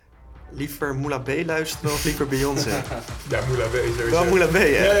Liever Moula B luisteren of liever Beyoncé? Ja, Moula B sowieso. Wel Moula B,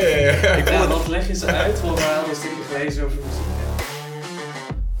 hè? Ja. Wat leg je ze uit? Voor een een stukje gelezen over muziek.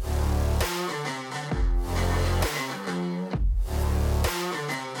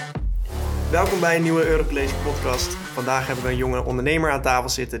 Welkom bij een nieuwe EuroCollege podcast. Vandaag hebben we een jonge ondernemer aan tafel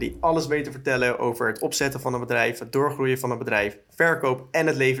zitten die alles weet te vertellen over het opzetten van een bedrijf, het doorgroeien van een bedrijf, verkoop en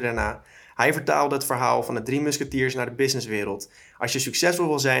het leven daarna. Hij vertaalde het verhaal van de 3 musketiers naar de businesswereld. Als je succesvol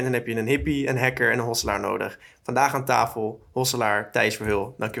wil zijn, dan heb je een hippie, een hacker en een hosselaar nodig. Vandaag aan tafel, hosselaar Thijs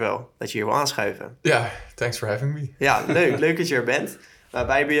Verheul. Dankjewel dat je hier wil aanschuiven. Ja, thanks for having me. Ja, leuk dat je er bent.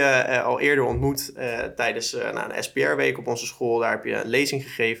 Wij hebben je al eerder ontmoet tijdens een SPR-week op onze school. Daar heb je een lezing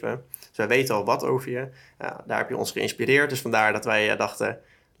gegeven. Dus wij weten al wat over je. Daar heb je ons geïnspireerd. Dus vandaar dat wij dachten,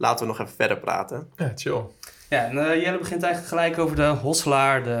 laten we nog even verder praten. Ja, chill. Ja, en Jelle begint eigenlijk gelijk over de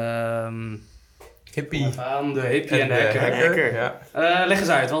hosselaar, de Hippie. de hippie en de hacker. Ja. Leg eens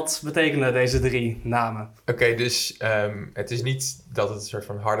uit, wat betekenen deze 3 namen? Oké, dus het is niet dat het een soort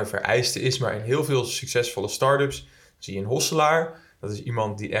van harde vereiste is, maar in heel veel succesvolle start-ups zie je een hosselaar. Dat is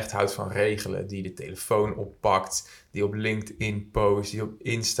iemand die echt houdt van regelen, die de telefoon oppakt, die op LinkedIn post, die op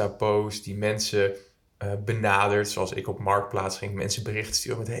Insta post, die mensen benadert. Zoals ik op Marktplaats ging mensen berichten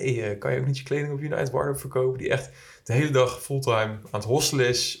sturen met hey, kan je ook niet je kleding op United Wardrobe verkopen? Die echt de hele dag fulltime aan het hosselen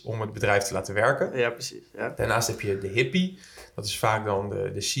is om het bedrijf te laten werken. Ja, precies. Ja. Daarnaast heb je de hippie. Dat is vaak dan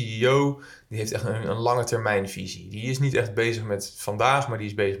de CEO. Die heeft echt een lange termijn visie. Die is niet echt bezig met vandaag, maar die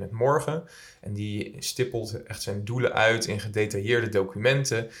is bezig met morgen. En die stippelt echt zijn doelen uit in gedetailleerde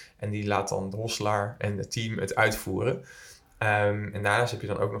documenten. En die laat dan de hosselaar en het team het uitvoeren. En daarnaast heb je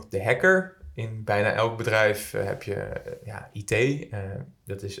dan ook nog de hacker. In bijna elk bedrijf heb je IT.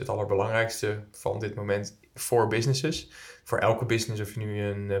 Dat is het allerbelangrijkste van dit moment voor businesses. Voor elke business, of je nu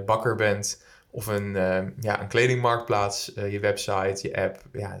een bakker bent of een kledingmarktplaats, je website, je app.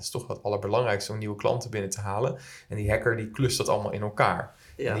 Ja, het is toch het allerbelangrijkste om nieuwe klanten binnen te halen. En die hacker die klust dat allemaal in elkaar.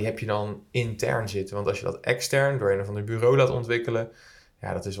 Ja. En die heb je dan intern zitten. Want als je dat extern door een of ander bureau laat ontwikkelen,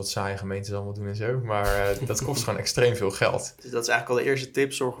 ja, dat is wat saaie gemeentes allemaal doen en zo. Maar dat kost gewoon extreem veel geld. Dus dat is eigenlijk al de eerste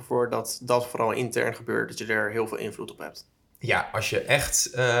tip. Zorg ervoor dat dat vooral intern gebeurt. Dat je er heel veel invloed op hebt. Ja, als je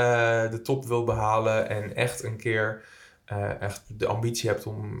echt de top wil behalen en echt een keer echt de ambitie hebt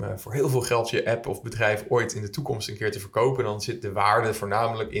om voor heel veel geld je app of bedrijf ooit in de toekomst een keer te verkopen, dan zit de waarde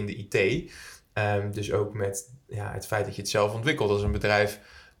voornamelijk in de IT. Dus ook met het feit dat je het zelf ontwikkelt. Als een bedrijf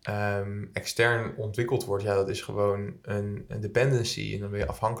extern ontwikkeld wordt, ja, dat is gewoon een dependency. En dan ben je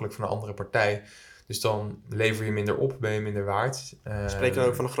afhankelijk van een andere partij. Dus dan lever je minder op, ben je minder waard. Spreek je dan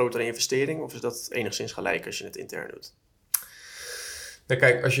ook van een grotere investering? Of is dat enigszins gelijk als je het intern doet? Nou,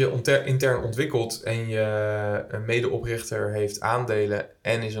 kijk, als je intern ontwikkelt en je een medeoprichter heeft aandelen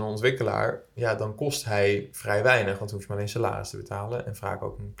en is een ontwikkelaar, ja, dan kost hij vrij weinig, want dan hoef je maar alleen salaris te betalen en vaak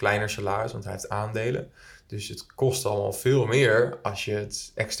ook een kleiner salaris, want hij heeft aandelen. Dus het kost allemaal veel meer als je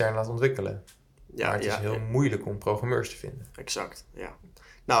het extern laat ontwikkelen. Ja, maar het is heel moeilijk om programmeurs te vinden. Exact, ja.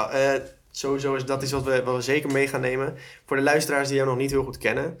 Nou, sowieso is dat iets wat we zeker mee gaan nemen. Voor de luisteraars die jou nog niet heel goed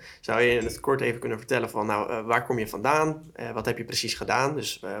kennen, zou je in het kort even kunnen vertellen van, waar kom je vandaan? Wat heb je precies gedaan?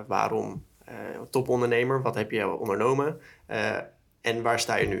 Dus waarom topondernemer? Wat heb je ondernomen? En waar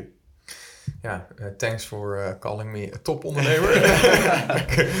sta je nu? Ja, thanks for calling me een topondernemer.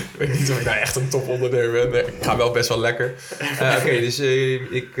 Ik weet niet of ik nou echt een topondernemer ben. Nee, ik ga wel best wel lekker. Oké, dus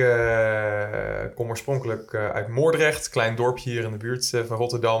ik kom oorspronkelijk uit Moordrecht. Klein dorpje hier in de buurt van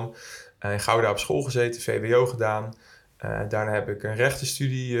Rotterdam. In Gouda op school gezeten, VWO gedaan. Daarna heb ik een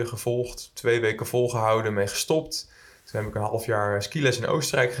rechtenstudie gevolgd. 2 weken volgehouden, mee gestopt. Toen heb ik een half jaar skiles in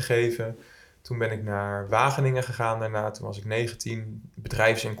Oostenrijk gegeven. Toen ben ik naar Wageningen gegaan daarna. Toen was ik 19,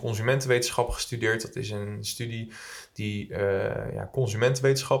 bedrijfs- en consumentenwetenschap gestudeerd. Dat is een studie die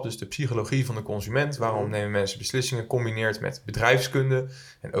consumentenwetenschap, dus de psychologie van de consument. Waarom nemen mensen beslissingen, combineert met bedrijfskunde.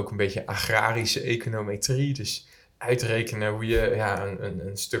 En ook een beetje agrarische econometrie. Dus uitrekenen hoe je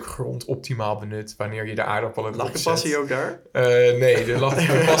een stuk grond optimaal benut wanneer je de aardappelen erop zet. Lag de passie ook daar? Nee, er lag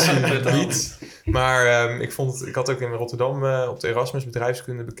de passie niet. Maar ik had ook in Rotterdam op de Erasmus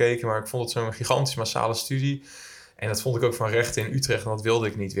bedrijfskunde bekeken, maar ik vond het zo'n gigantisch massale studie. En dat vond ik ook van rechten in Utrecht, en dat wilde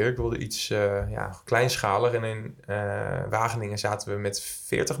ik niet weer. Ik wilde iets kleinschalig. En in Wageningen zaten we met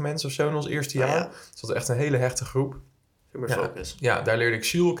 40 mensen of zo in ons eerste jaar. Ja. Dus dat was echt een hele hechte groep. Ja, daar leerde ik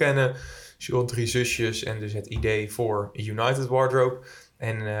Jules kennen. Jules, 3 zusjes en dus het idee voor United Wardrobe.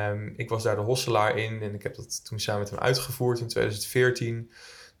 En ik was daar de hosselaar in en ik heb dat toen samen met hem uitgevoerd in 2014.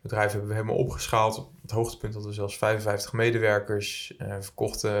 Het bedrijf hebben we helemaal opgeschaald. Op het hoogtepunt hadden we zelfs 55 medewerkers.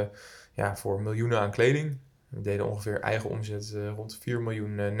 Verkochten voor miljoenen aan kleding. We deden ongeveer eigen omzet rond 4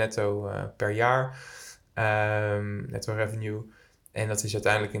 miljoen netto per jaar. Netto revenue. En dat is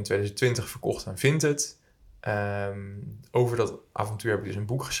uiteindelijk in 2020 verkocht aan Vinted. Over dat avontuur heb ik dus een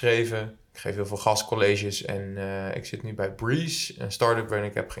boek geschreven. Ik geef heel veel gastcolleges en ik zit nu bij 3h's, een start-up waarin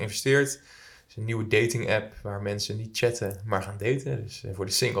ik heb geïnvesteerd. Het is een nieuwe dating app waar mensen niet chatten, maar gaan daten. Dus voor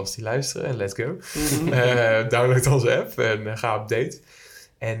de singles die luisteren, let's go. Download onze app en ga op date.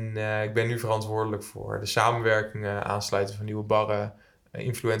 En ik ben nu verantwoordelijk voor de samenwerkingen, aansluiten van nieuwe barren,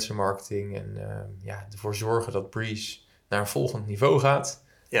 influencer marketing en ervoor zorgen dat 3h's naar een volgend niveau gaat.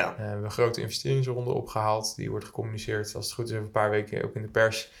 Ja. We hebben een grote investeringsronde opgehaald. Die wordt gecommuniceerd, als het goed is, over een paar weken ook in de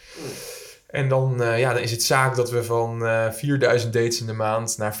pers. En dan is het zaak dat we van 4.000 dates in de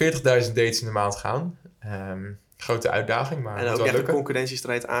maand naar 40.000 dates in de maand gaan. Grote uitdaging, maar en ook echt een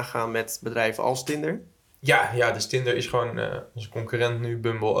concurrentiestrijd aangaan met bedrijven als Tinder? Ja, dus Tinder is gewoon onze concurrent nu,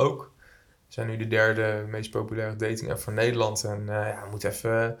 Bumble ook. We zijn nu de derde meest populaire dating app van Nederland. En we moeten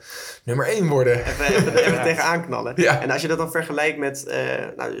even nummer 1 worden. Even tegenaan knallen. Ja. En als je dat dan vergelijkt met...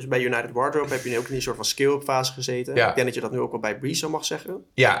 dus bij United Wardrobe heb je nu ook in een soort van scale-up fase gezeten. Ja. Ik denk dat je dat nu ook wel bij 3h's zo mag zeggen.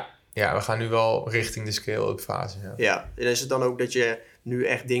 Ja, we gaan nu wel richting de scale-up fase. Ja, en is het dan ook dat je nu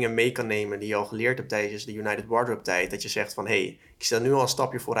echt dingen mee kan nemen die je al geleerd hebt tijdens de United Wardrobe tijd? Dat je zegt van, ik sta nu al een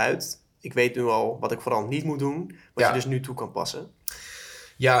stapje vooruit. Ik weet nu al wat ik vooral niet moet doen. Wat je dus nu toe kan passen.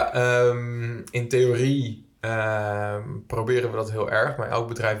 Ja, in theorie proberen we dat heel erg. Maar elk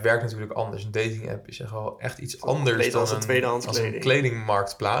bedrijf werkt natuurlijk anders. Een dating app is echt iets anders dan een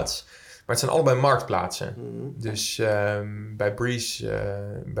kledingmarktplaats. Maar het zijn allebei marktplaatsen. Mm-hmm. Dus bij 3h's,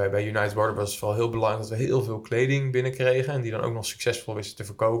 bij United Wardrobe was het wel heel belangrijk dat we heel veel kleding binnenkregen. En die dan ook nog succesvol wisten te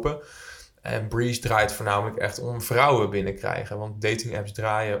verkopen. En 3h's draait voornamelijk echt om vrouwen binnenkrijgen. Want dating apps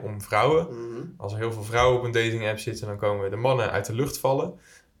draaien om vrouwen. Mm-hmm. Als er heel veel vrouwen op een dating app zitten, dan komen de mannen uit de lucht vallen.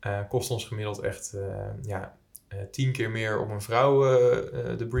 Kost ons gemiddeld echt 10 keer meer om een vrouw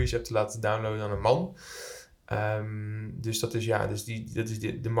de 3h's app te laten downloaden dan een man. Dus dat is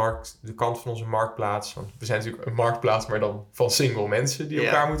de kant van onze marktplaats. Want we zijn natuurlijk een marktplaats, maar dan van single mensen die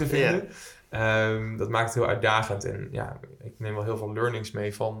elkaar moeten vinden. Dat maakt het heel uitdagend. En ik neem wel heel veel learnings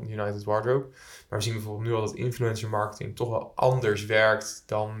mee van United Wardrobe. Maar we zien bijvoorbeeld nu al dat influencer marketing toch wel anders werkt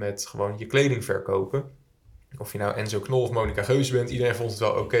dan met gewoon je kleding verkopen. Of je nou Enzo Knol of Monica Geus bent. Iedereen vond het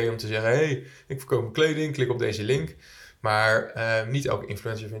wel oké om te zeggen, ik verkoop mijn kleding, klik op deze link. Maar niet elke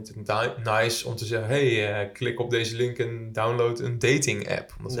influencer vindt het nice om te zeggen, klik op deze link en download een dating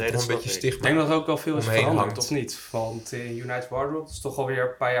app. Omdat het toch een beetje stigma. Ik denk dat er ook wel veel is veranderd, hangt. of niet? Want United Wardrobe, dat is toch alweer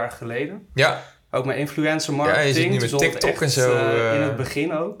een paar jaar geleden. Ja. Ook met influencer marketing. Ja, je zit nu met TikTok en zo. In het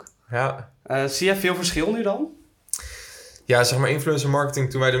begin ook. Ja. Zie jij veel verschil nu dan? Ja, zeg maar influencer marketing,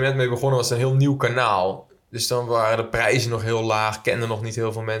 toen wij er net mee begonnen, was het een heel nieuw kanaal. Dus dan waren de prijzen nog heel laag, kenden nog niet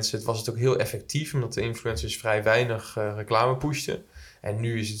heel veel mensen. Het was ook heel effectief, omdat de influencers vrij weinig reclame pushten. En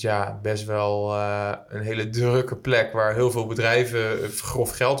nu is het best wel een hele drukke plek waar heel veel bedrijven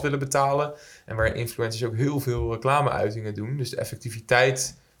grof geld willen betalen. En waar influencers ook heel veel reclameuitingen doen. Dus de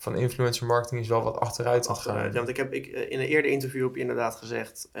effectiviteit van influencer marketing is wel wat achteruit aan het gaan. Ja, want ik heb in een eerder interview heb inderdaad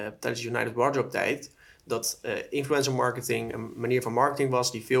gezegd, tijdens de United Wardrobe tijd, dat influencer marketing een manier van marketing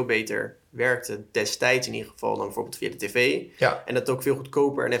was die veel beter werkte destijds in ieder geval dan bijvoorbeeld via de tv. Ja. En dat het ook veel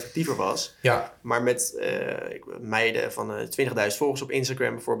goedkoper en effectiever was. Ja. Maar met meiden van 20.000 volgers op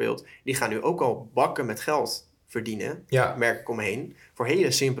Instagram bijvoorbeeld, die gaan nu ook al bakken met geld verdienen, merk ik omheen, voor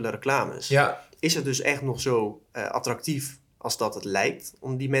hele simpele reclames. Ja. Is het dus echt nog zo attractief als dat het lijkt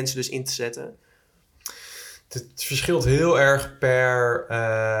om die mensen dus in te zetten? Het verschilt heel erg per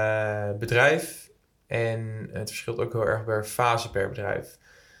bedrijf. En het verschilt ook heel erg per fase per bedrijf.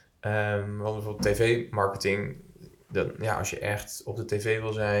 Want bijvoorbeeld tv-marketing. Als je echt op de tv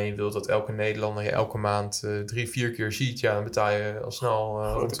wil zijn, je wilt dat elke Nederlander je elke maand 3-4 keer ziet, dan betaal je al snel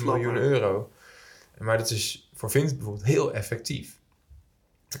rond €1 miljoen. Maar dat is voor Vinted bijvoorbeeld heel effectief.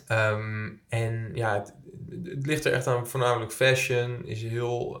 Het ligt er echt aan, voornamelijk fashion is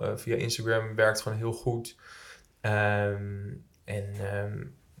heel, via Instagram werkt gewoon heel goed.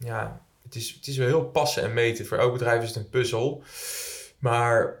 Het is wel heel passen en meten. Voor elk bedrijf is het een puzzel.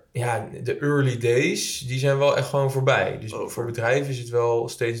 Maar de early days, die zijn wel echt gewoon voorbij. Dus voor bedrijven is het wel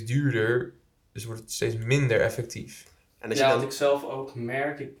steeds duurder. Dus wordt het steeds minder effectief. En wat ik zelf ook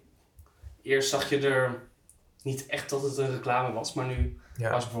merk. Eerst zag je er niet echt dat het een reclame was. Maar nu,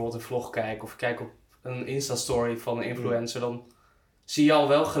 als je bijvoorbeeld een vlog kijkt of kijk op een Insta-story van een influencer, dan zie je al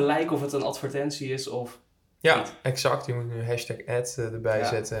wel gelijk of het een advertentie is of niet. Exact. Je moet nu #ad erbij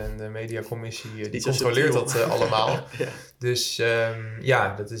zetten en de mediacommissie die controleert dat allemaal. Dus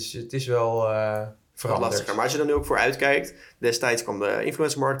het is wel veranderd. Lastiger. Maar als je er nu ook voor uitkijkt, destijds kwam de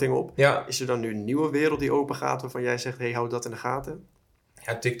influencer marketing op. Ja. Is er dan nu een nieuwe wereld die open gaat waarvan jij zegt, hou dat in de gaten?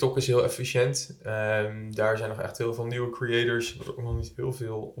 Ja, TikTok is heel efficiënt. Daar zijn nog echt heel veel nieuwe creators. Er wordt ook nog niet heel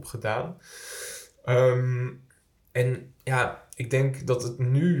veel op gedaan. En ja, ik denk dat het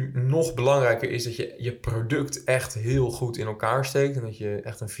nu nog belangrijker is dat je je product echt heel goed in elkaar steekt. En dat je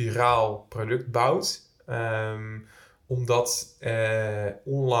echt een viraal product bouwt. Omdat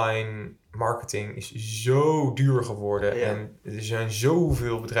online marketing is zo duur geworden. Ja. En er zijn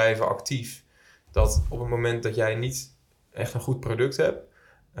zoveel bedrijven actief. Dat op het moment dat jij niet echt een goed product hebt.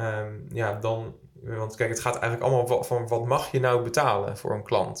 Dan... Want kijk, het gaat eigenlijk allemaal van wat mag je nou betalen voor een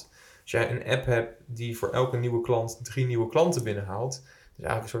klant. Als jij een app hebt die voor elke nieuwe klant 3 nieuwe klanten binnenhaalt. Dus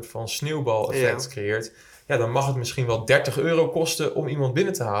eigenlijk een soort van sneeuwbal-effect creëert. Ja, dan mag het misschien wel €30 kosten om iemand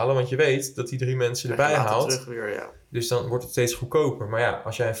binnen te halen. Want je weet dat die 3 mensen erbij haalt. Terug weer, ja. Dus dan wordt het steeds goedkoper. Maar ja,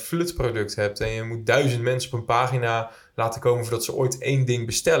 als jij een flutproduct hebt en je moet 1000 mensen op een pagina laten komen voordat ze ooit 1 ding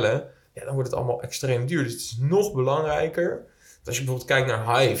bestellen. Ja, dan wordt het allemaal extreem duur. Dus het is nog belangrijker. Als je bijvoorbeeld kijkt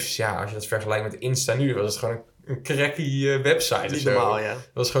naar 3h's. Ja, als je dat vergelijkt met Insta nu, was het gewoon een cracky website. Niet normaal, ja. Dat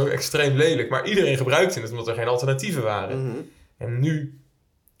was gewoon extreem lelijk. Maar iedereen gebruikte het omdat er geen alternatieven waren. Mm-hmm. En nu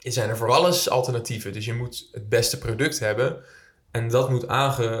zijn er voor alles alternatieven. Dus je moet het beste product hebben. En dat moet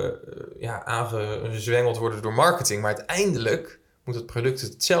aangezwengeld worden door marketing. Maar uiteindelijk moet het product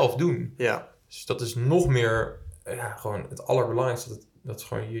het zelf doen. Ja. Dus dat is nog meer gewoon het allerbelangrijkste. Dat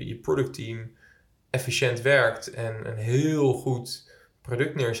gewoon je productteam efficiënt werkt. En een heel goed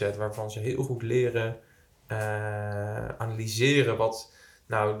product neerzet. Waarvan ze heel goed leren analyseren wat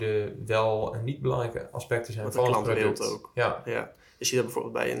nou de wel en niet belangrijke aspecten zijn wat van de het klant product. wilt ook. Ja. Je ziet dat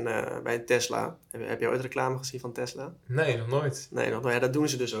bijvoorbeeld bij een Tesla. Heb je ooit reclame gezien van Tesla? Nee, nog nooit. Nee, ja, dat doen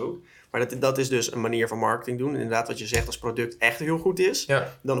ze dus ook. Maar dat is dus een manier van marketing doen. Inderdaad, wat je zegt, als het product echt heel goed is,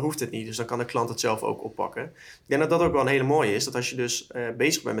 dan hoeft het niet. Dus dan kan de klant het zelf ook oppakken. Ik denk dat dat ook wel een hele mooie is. Dat als je dus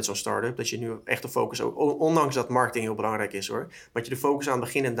bezig bent met zo'n start-up, dat je nu echt de focus ook, ondanks dat marketing heel belangrijk is hoor, maar dat je de focus aan het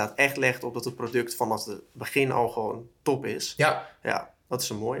begin inderdaad echt legt op dat het product vanaf het begin al gewoon top is. Ja. Dat is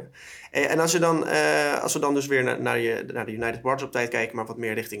een mooie. En als we dan dus weer naar de United Partners op tijd kijken, maar wat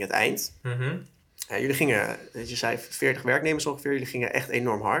meer richting het eind. Mm-hmm. Jullie gingen, je zei 40 werknemers ongeveer, jullie gingen echt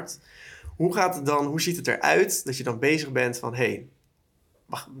enorm hard. Hoe gaat het dan, hoe ziet het eruit dat je dan bezig bent van, willen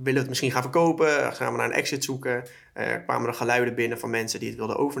we het misschien gaan verkopen? Gaan we naar een exit zoeken? Kwamen er geluiden binnen van mensen die het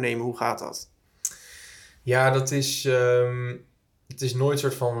wilden overnemen? Hoe gaat dat? Ja, het is nooit een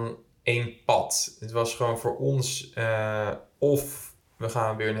soort van één pad. Het was gewoon voor ons of we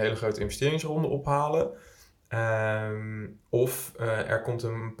gaan weer een hele grote investeringsronde ophalen. Of er komt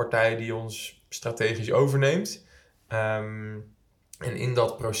een partij die ons strategisch overneemt. En in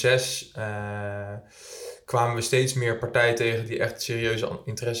dat proces kwamen we steeds meer partijen tegen die echt serieuze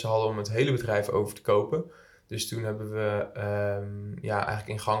interesse hadden om het hele bedrijf over te kopen. Dus toen hebben we eigenlijk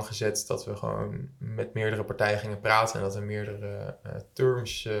in gang gezet dat we gewoon met meerdere partijen gingen praten. En dat er meerdere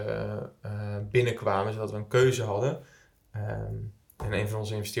terms binnenkwamen, zodat we een keuze hadden. En een van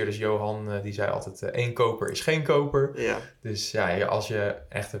onze investeerders, Johan, die zei altijd 1 koper is geen koper. Ja. Dus ja, als je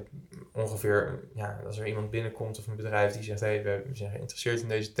echt ongeveer, als er iemand binnenkomt of een bedrijf die zegt, we zijn geïnteresseerd in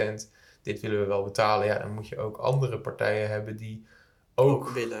deze tent, dit willen we wel betalen. Ja, dan moet je ook andere partijen hebben die ook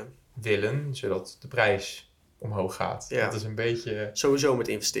willen, zodat de prijs omhoog gaat. Ja. Dat is een beetje... Sowieso met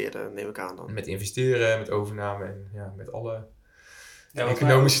investeren, neem ik aan dan. Met investeren, met overname en met alle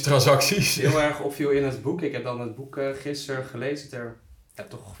economische transacties. Heel erg opviel in het boek. Ik heb dan het boek gisteren gelezen.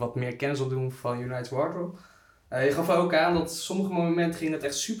 Toch wat meer kennis opdoen van United Wardrobe. Je gaf ook aan dat sommige momenten ging het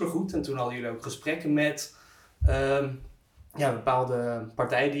echt supergoed. En toen hadden jullie ook gesprekken met bepaalde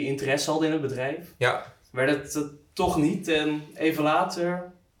partijen die interesse hadden in het bedrijf. Ja. Werd het toch niet. En even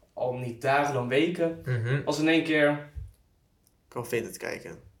later, al niet dagen dan weken, was in één keer... Kan Vinted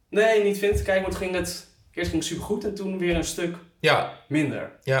kijken. Nee, niet Vinted kijken, maar eerst ging het supergoed en toen weer een stuk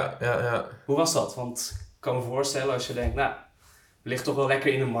minder. Ja. Hoe was dat? Want ik kan me voorstellen als je denkt, ligt toch wel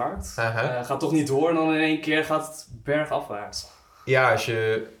lekker in de markt. Gaat toch niet door en dan in één keer gaat het bergafwaarts. Ja, als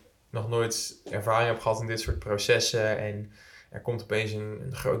je nog nooit ervaring hebt gehad in dit soort processen en er komt opeens een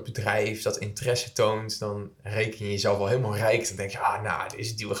groot bedrijf dat interesse toont, dan reken je jezelf al helemaal rijk. Dan denk je,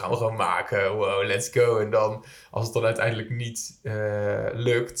 deze deal gaan we gewoon maken. Wow, let's go. En dan, als het dan uiteindelijk niet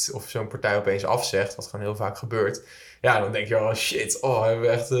lukt of zo'n partij opeens afzegt, wat gewoon heel vaak gebeurt, dan denk je, shit, hebben we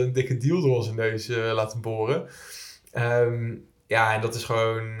echt een dikke deal door onze neus laten boren. En dat is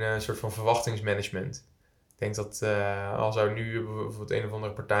gewoon een soort van verwachtingsmanagement. Ik denk dat al zou nu bijvoorbeeld een of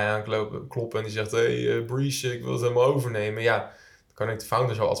andere partij aankloppen en die zegt, Breeze, ik wil het helemaal overnemen. Ja, dan kan ik de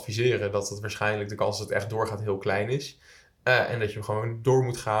founders al adviseren dat het waarschijnlijk de kans dat het echt doorgaat heel klein is. En dat je gewoon door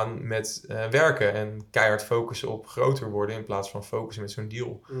moet gaan met werken en keihard focussen op groter worden in plaats van focussen met zo'n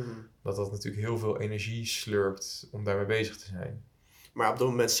deal. Mm-hmm. Dat natuurlijk heel veel energie slurpt om daarmee bezig te zijn. Maar op dat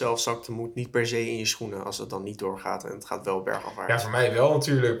moment zelf zakt de moed niet per se in je schoenen als het dan niet doorgaat en het gaat wel bergafwaarts. Ja, voor mij wel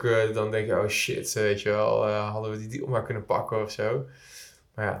natuurlijk. Dan denk je, oh shit, weet je wel, hadden we die deal maar kunnen pakken of zo.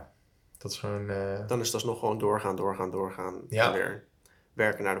 Maar ja, dat is gewoon... Dan is dat nog gewoon doorgaan en weer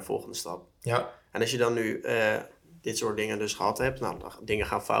werken naar de volgende stap. Ja. En als je dan nu dit soort dingen dus gehad hebt, nou, dingen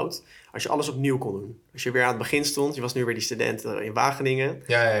gaan fout. Als je alles opnieuw kon doen. Als je weer aan het begin stond, je was nu weer die student in Wageningen.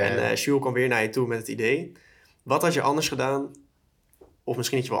 En Jules kwam weer naar je toe met het idee. Wat had je anders gedaan? Of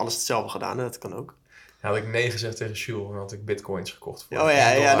misschien had je wel alles hetzelfde gedaan, hè? Dat kan ook. Dan had ik nee gezegd tegen Jules en had ik bitcoins gekocht. Voor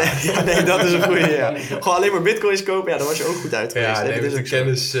nee, dat is een goede. Ja. Gewoon alleen maar bitcoins kopen, dan was je ook goed uit geweest. Ja, met de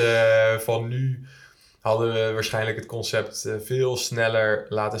kennis van nu hadden we waarschijnlijk het concept veel sneller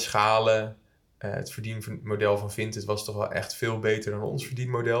laten schalen. Het verdienmodel van Vinted was toch wel echt veel beter dan ons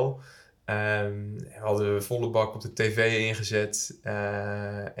verdienmodel. We hadden volle bak op de tv ingezet.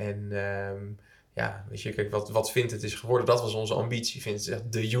 Weet je, kijk, wat Vinted is geworden, dat was onze ambitie. Vinted is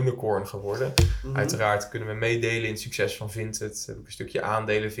echt de unicorn geworden. Mm-hmm. Uiteraard kunnen we meedelen in het succes van Vinted. Heb ik een stukje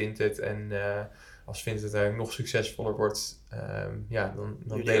aandelen Vinted. En als Vinted eigenlijk nog succesvoller wordt, dan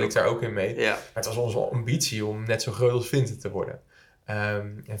deel ik daar ook in mee. Ja. Maar het was onze ambitie om net zo groot als Vinted te worden.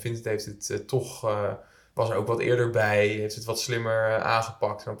 En Vinted heeft het was er ook wat eerder bij, heeft het wat slimmer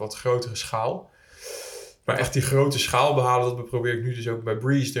aangepakt en op wat grotere schaal. Maar echt die grote schaal behalen, dat probeer ik nu dus ook bij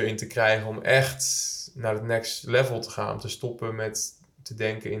 3h's erin te krijgen om echt naar het next level te gaan. Om te stoppen met te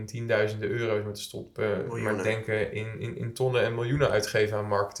denken in tienduizenden euro's, maar te stoppen maar denken in tonnen en miljoenen uitgeven aan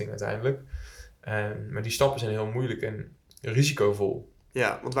marketing uiteindelijk. Maar die stappen zijn heel moeilijk en risicovol.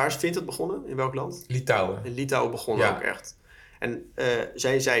 Ja, want waar is Vinted begonnen? In welk land? Litouwen. In Litouwen begonnen ook echt. En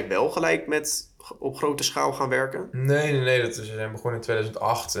zijn zij wel gelijk met op grote schaal gaan werken? Nee. We zijn begonnen in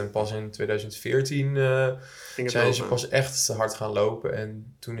 2008 en pas in 2014 zijn ze pas echt hard gaan lopen.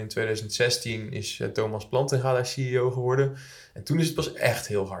 En toen in 2016 is Thomas Plantinga daar CEO geworden. En toen is het pas echt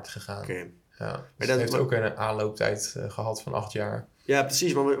heel hard gegaan. Okay. Ja, dus het heeft ook een aanlooptijd gehad van 8 jaar. Ja,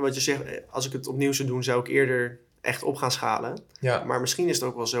 precies. Maar wat je zegt, als ik het opnieuw zou doen, zou ik eerder echt op gaan schalen. Ja. Maar misschien is het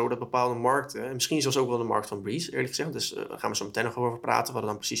ook wel zo dat bepaalde markten, en misschien is dat ook wel de markt van 3h's, eerlijk gezegd, dus daar gaan we zo meteen nog over praten, wat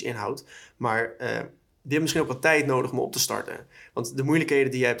het dan precies inhoudt. Maar die hebben misschien ook wat tijd nodig om op te starten. Want de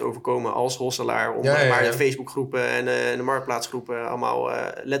moeilijkheden die jij hebt overkomen als hosselaar, om maar de Facebookgroepen en de marktplaatsgroepen allemaal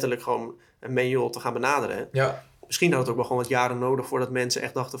letterlijk gewoon manual te gaan benaderen. Ja. Misschien had het ook wel gewoon wat jaren nodig voordat mensen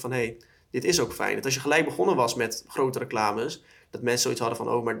echt dachten van, hey, dit is ook fijn. Dat als je gelijk begonnen was met grote reclames, dat mensen zoiets hadden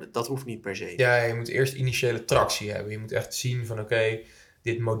van, maar dat hoeft niet per se. Ja, je moet eerst initiële tractie hebben. Je moet echt zien van, oké,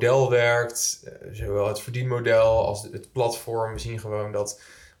 dit model werkt. Zowel het verdienmodel als het platform. We zien gewoon dat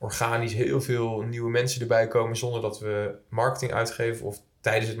organisch heel veel nieuwe mensen erbij komen zonder dat we marketing uitgeven. Of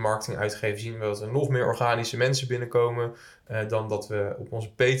tijdens het marketing uitgeven zien we dat er nog meer organische mensen binnenkomen dan dat we op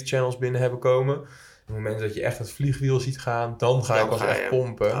onze paid channels binnen hebben komen. Op het moment dat je echt het vliegwiel ziet gaan, dan ga je pas echt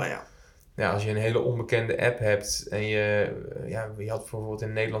pompen. Oh, ja. Ja, als je een hele onbekende app hebt en je had bijvoorbeeld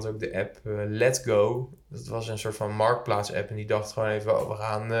in Nederland ook de app Let's Go. Dat was een soort van marktplaats-app en die dacht gewoon even, we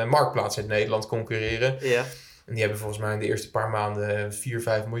gaan Marktplaats uit Nederland concurreren. Ja. En die hebben volgens mij in de eerste paar maanden 4-5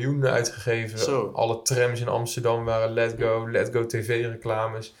 miljoen uitgegeven. Zo. Alle trams in Amsterdam waren Let's Go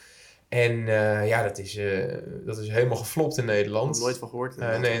TV-reclames. En dat is helemaal geflopt in Nederland. Ik heb er nooit van gehoord.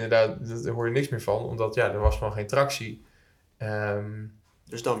 Nee, inderdaad, daar hoor je niks meer van, omdat er was gewoon geen tractie.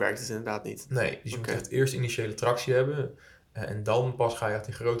 Dus dan werkt het inderdaad niet. Nee, dus je moet echt eerst initiële tractie hebben. En dan pas ga je echt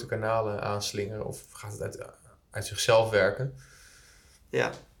die grote kanalen aanslingeren. Of gaat het uit zichzelf werken.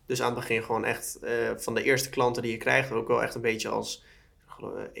 Ja, dus aan het begin gewoon echt van de eerste klanten die je krijgt. Ook wel echt een beetje als,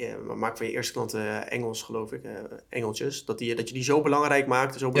 maak van je eerste klanten Engels, geloof ik. Engeltjes. Dat je die zo belangrijk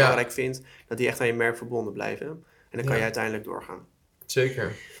maakt, zo belangrijk vindt. Dat die echt aan je merk verbonden blijven. En dan kan je uiteindelijk doorgaan.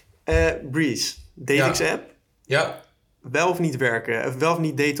 Zeker. 3h's, datingsapp. Ja. Wel of niet werken, of wel of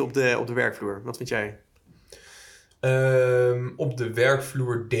niet daten op de werkvloer? Wat vind jij? Op de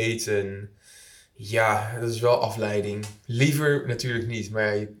werkvloer daten. Ja, dat is wel afleiding. Liever natuurlijk niet,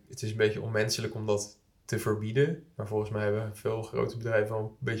 maar het is een beetje onmenselijk om dat te verbieden. Maar volgens mij hebben veel grote bedrijven wel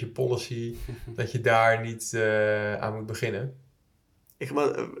een beetje policy dat je daar niet aan moet beginnen.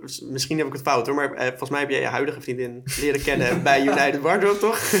 Misschien heb ik het fout hoor, maar volgens mij heb jij je huidige vriendin leren kennen bij United Wardrobe,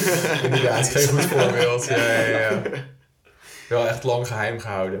 toch? Inderdaad, geen goed voorbeeld. Ja. Wel echt lang geheim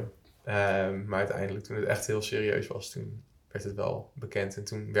gehouden. Maar uiteindelijk, toen het echt heel serieus was, toen werd het wel bekend. En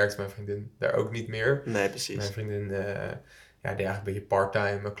toen werkte mijn vriendin daar ook niet meer. Nee, precies. Mijn vriendin deed eigenlijk een beetje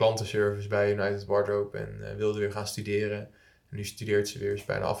part-time klantenservice bij United Wardrobe en wilde weer gaan studeren. En nu studeert ze weer, is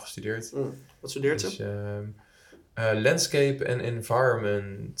bijna afgestudeerd. Wat studeert ze? Landscape en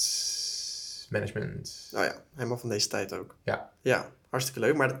environment management. Oh ja, helemaal van deze tijd ook. Ja. Ja, hartstikke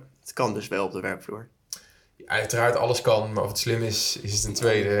leuk, maar het kan dus wel op de werkvloer. Uiteraard alles kan, maar of het slim is het een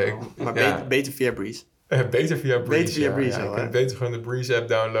tweede. Maar beter via Breeze. Beter via Breeze, Breeze, je kunt beter gewoon de Breeze app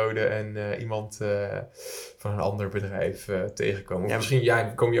downloaden en iemand van een ander bedrijf tegenkomen. Of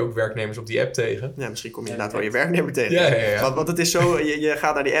misschien kom je ook werknemers op die app tegen. Ja, misschien kom je inderdaad wel je werknemer tegen. Ja. Want het is zo, je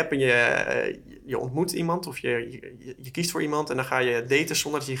gaat naar die app en je ontmoet iemand of je kiest voor iemand en dan ga je daten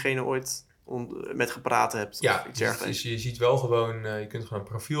zonder dat je diegene ooit met gepraat hebt. Ja, dus je ziet wel gewoon, je kunt gewoon een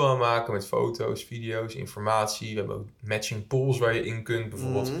profiel aanmaken met foto's, video's, informatie. We hebben ook matching pools waar je in kunt.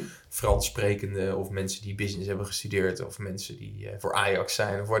 Bijvoorbeeld Frans sprekende of mensen die business hebben gestudeerd of mensen die voor Ajax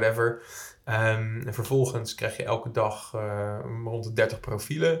zijn of whatever. En vervolgens krijg je elke dag rond de 30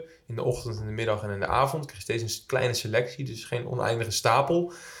 profielen. In de ochtend, in de middag en in de avond. Krijg je steeds een kleine selectie, dus geen oneindige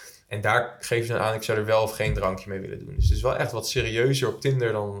stapel. En daar geef je dan aan, ik zou er wel of geen drankje mee willen doen. Dus het is wel echt wat serieuzer op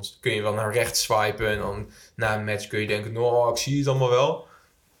Tinder. Dan kun je wel naar rechts swipen. En dan na een match kun je denken, ik zie het allemaal wel.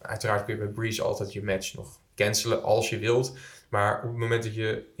 Uiteraard kun je bij Breeze altijd je match nog cancelen als je wilt. Maar op het moment dat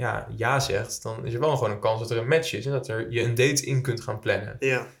je ja zegt, dan is er wel gewoon een kans dat er een match is. En dat je een date in kunt gaan plannen.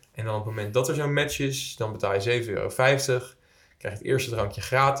 Ja. En dan op het moment dat er zo'n match is, dan betaal je €7,50. Krijg je het eerste drankje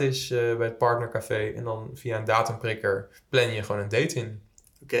gratis bij het partnercafé. En dan via een datumprikker plan je gewoon een date in.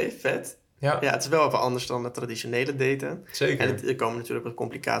 Oké, vet. Ja, het is wel even anders dan het traditionele daten. Zeker. En er komen natuurlijk wat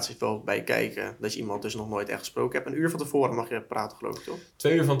complicaties wel bij kijken. Dat je iemand dus nog nooit echt gesproken hebt. Een uur van tevoren mag je praten, geloof ik, toch?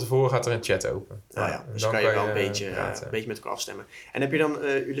 2 uur van tevoren gaat er een chat open. Dus kan je wel een beetje met elkaar afstemmen. En heb je dan,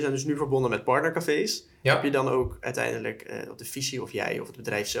 jullie zijn dus nu verbonden met partnercafés. Ja. Heb je dan ook uiteindelijk op de visie of jij of het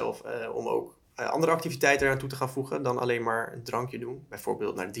bedrijf zelf om ook andere activiteiten eraan toe te gaan voegen dan alleen maar een drankje doen?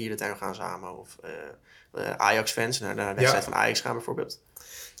 Bijvoorbeeld naar de dierentuin gaan samen of Ajax-fans naar de wedstrijd van Ajax gaan bijvoorbeeld.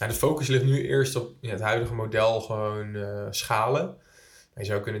 Nou, de focus ligt nu eerst op het huidige model gewoon schalen. Je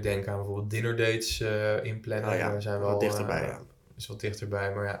zou kunnen denken aan bijvoorbeeld dinnerdates inplannen. Daar zijn we wat dichterbij. Is wat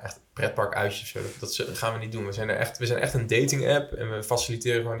dichterbij, maar echt pretparkuitjes of zo. Dat gaan we niet doen. We zijn echt een dating app en we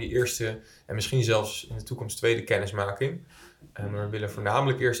faciliteren gewoon die eerste en misschien zelfs in de toekomst tweede kennismaking. Maar we willen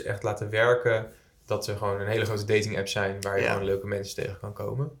voornamelijk eerst echt laten werken dat we gewoon een hele grote dating app zijn waar je gewoon leuke mensen tegen kan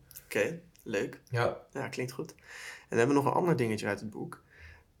komen. Oké, leuk. Ja, klinkt goed. En dan hebben we nog een ander dingetje uit het boek.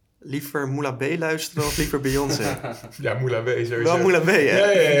 Liever Moula B luisteren of liever Beyoncé? Ja, Moula B sowieso. Wel Moula B,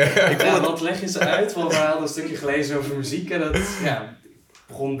 hè? Ja. Wat leg je ze uit? Want we hadden een stukje gelezen over muziek en dat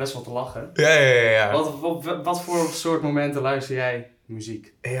begon best wel te lachen. Ja. Wat voor soort momenten luister jij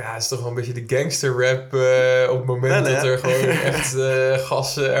muziek? Ja, het is toch wel een beetje de gangster rap op het moment dat er gewoon echt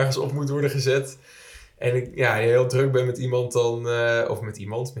gas ergens op moet worden gezet. En je heel druk bent met iemand dan, of met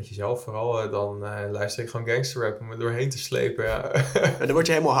jezelf vooral, dan luister ik gewoon gangsterrap om er doorheen te slepen. Ja. En dan word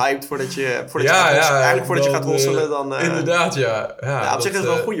je helemaal hyped voordat je gaat hosselen. Dan, inderdaad, ja. Op zich is het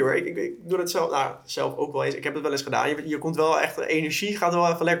wel goed hoor. Ik doe dat zelf ook wel eens. Ik heb het wel eens gedaan. Je komt wel echt, de energie gaat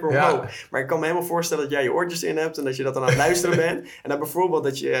wel even lekker omhoog. Ja. Maar ik kan me helemaal voorstellen dat jij je oortjes in hebt en dat je dat dan aan het luisteren bent. En dan bijvoorbeeld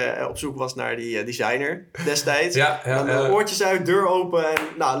dat je op zoek was naar die designer destijds. Dan oortjes uit, deur open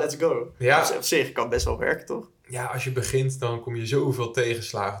en let's go. Ja. Op zich kan best wel werken, toch? Ja, als je begint, dan kom je zoveel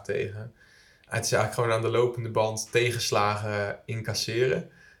tegenslagen tegen. Het is eigenlijk gewoon aan de lopende band tegenslagen incasseren.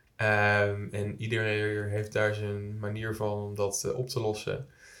 En iedereen heeft daar zijn manier van om dat op te lossen.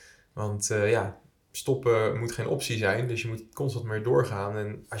 Want stoppen moet geen optie zijn, dus je moet constant meer doorgaan.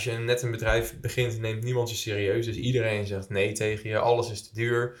 En als je net een bedrijf begint, neemt niemand je serieus. Dus iedereen zegt nee tegen je, alles is te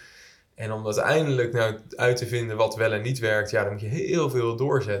duur. En om uiteindelijk uit te vinden wat wel en niet werkt, dan moet je heel veel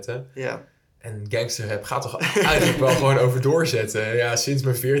doorzetten. Ja. En gangsterrap gaat toch eigenlijk wel gewoon over doorzetten. Ja, sinds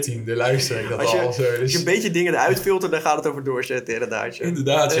mijn 14e luister ik dat al zo. Dus als je een beetje dingen eruit filtert, dan gaat het over doorzetten inderdaad.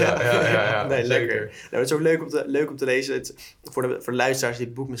 Inderdaad, ja. Nee, zeker. Lekker. Het is ook leuk om te lezen. Voor de luisteraars die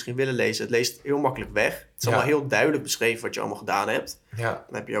het boek misschien willen lezen. Het leest heel makkelijk weg. Het is allemaal heel duidelijk beschreven wat je allemaal gedaan hebt. Ja.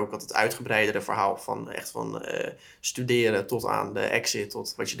 Dan heb je ook altijd uitgebreidere verhaal van studeren tot aan de exit,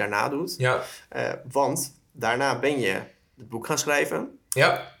 tot wat je daarna doet. Ja. Want daarna ben je het boek gaan schrijven.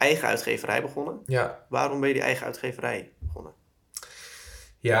 Ja. Eigen uitgeverij begonnen. Ja. Waarom ben je die eigen uitgeverij begonnen?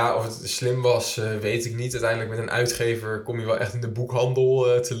 Ja, of het slim was, weet ik niet. Uiteindelijk met een uitgever kom je wel echt in de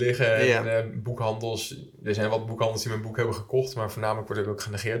boekhandel te liggen. En boekhandels, er zijn wat boekhandels die mijn boek hebben gekocht, maar voornamelijk word ik ook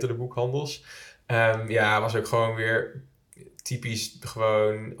genegeerd door de boekhandels. Was ook gewoon weer typisch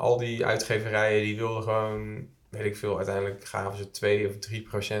gewoon al die uitgeverijen die wilden gewoon, weet ik veel, uiteindelijk gaven ze 2 of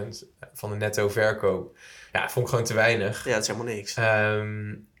 3% van de netto verkoop. Ja, vond ik gewoon te weinig. Ja, dat is helemaal niks.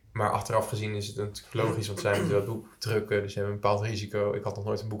 Maar achteraf gezien is het natuurlijk logisch, want zij moeten dat boek drukken. Dus ze hebben een bepaald risico. Ik had nog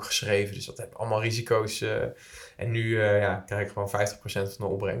nooit een boek geschreven, dus dat heb allemaal risico's. En nu krijg ik gewoon 50% van de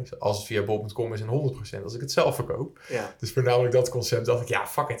opbrengst. Als het via bol.com is en 100% als ik het zelf verkoop. Ja. Dus voornamelijk dat concept dacht ik,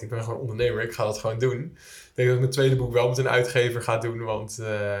 fuck it, ik ben gewoon ondernemer. Ik ga dat gewoon doen. Ik denk dat ik mijn tweede boek wel met een uitgever ga doen, want...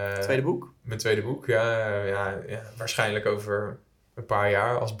 Tweede boek? Mijn tweede boek, waarschijnlijk over een paar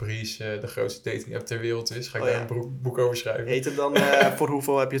jaar, als Breeze de grootste dating app ter wereld is, ga ik daar een boek over schrijven. Heet het dan, voor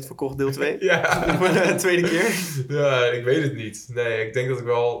hoeveel heb je het verkocht, deel 2? Ja. Voor de tweede keer? Ja, ik weet het niet. Nee, ik denk dat ik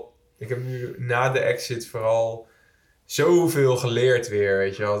wel... Ik heb nu na de exit vooral zoveel geleerd weer,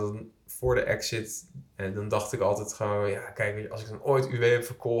 weet je wel. Dan, voor de exit, en dan dacht ik altijd gewoon, kijk, als ik dan ooit UW heb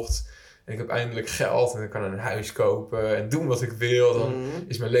verkocht en ik heb eindelijk geld en ik kan een huis kopen en doen wat ik wil, dan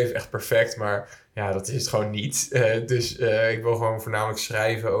is mijn leven echt perfect. Maar dat is het gewoon niet. Dus ik wil gewoon voornamelijk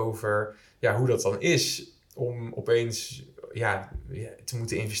schrijven over hoe dat dan is om opeens te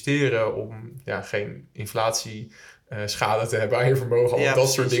moeten investeren, om geen inflatie schade te hebben aan je vermogen, al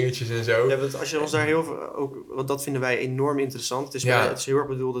dat soort dingetjes en zo. Ja, want als je ons daar heel veel ook, want dat vinden wij enorm interessant. Het is heel erg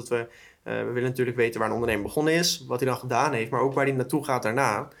bedoeld dat we willen natuurlijk weten waar een ondernemer begonnen is, wat hij dan gedaan heeft, maar ook waar hij naartoe gaat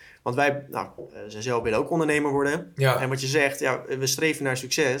daarna. Want wij, ze zelf willen ook ondernemer worden. Ja. En wat je zegt, we streven naar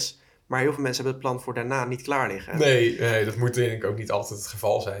succes, maar heel veel mensen hebben het plan voor daarna niet klaar liggen. Nee, dat moet denk ik ook niet altijd het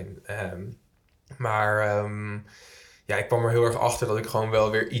geval zijn. Ik kwam er heel erg achter dat ik gewoon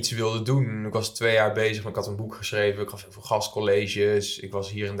wel weer iets wilde doen. Ik was 2 jaar bezig, ik had een boek geschreven. Ik gaf heel veel gastcolleges. Ik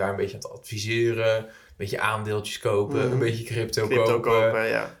was hier en daar een beetje aan het adviseren. Een beetje aandeeltjes kopen. Een beetje crypto kopen.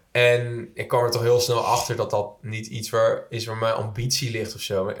 Ja. En ik kwam er toch heel snel achter dat dat niet iets waar mijn ambitie ligt of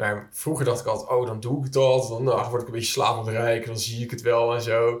zo. Maar vroeger dacht ik altijd, dan doe ik dat. Dan word ik een beetje slapend rijk. Dan zie ik het wel en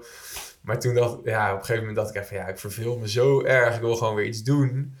zo. Maar toen op een gegeven moment dacht ik echt van ik verveel me zo erg. Ik wil gewoon weer iets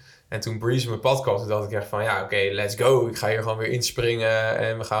doen. En toen Breeze op mijn pad kwam, toen dacht ik echt van let's go. Ik ga hier gewoon weer inspringen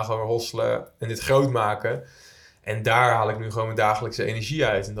en we gaan gewoon weer hosselen en dit groot maken. En daar haal ik nu gewoon mijn dagelijkse energie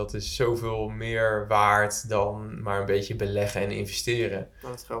uit. En dat is zoveel meer waard dan maar een beetje beleggen en investeren.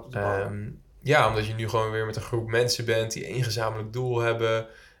 Nou, dat geldt omdat je nu gewoon weer met een groep mensen bent die één gezamenlijk doel hebben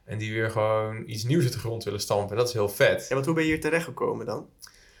en die weer gewoon iets nieuws uit de grond willen stampen. En dat is heel vet. Ja, want hoe ben je hier terechtgekomen dan?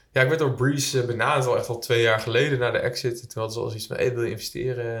 Ja, ik werd door Breeze benaderd al echt al 2 jaar geleden na de exit. Toen hadden ze al zoiets van, wil je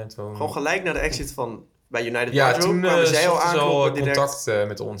investeren? En toen... Gewoon gelijk na de exit van bij United Wardrobe? Ja, toen zij al contact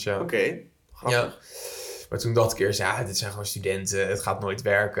met ons, ja. Oké, grappig. Maar toen dacht ik eerst, dit zijn gewoon studenten, het gaat nooit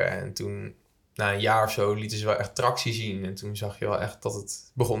werken. En toen, na een jaar of zo, lieten ze wel echt tractie zien. En toen zag je wel echt dat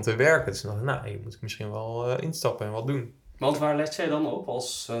het begon te werken. Dus toen dacht ik, hier moet ik misschien wel instappen en wat doen. Want waar let jij dan op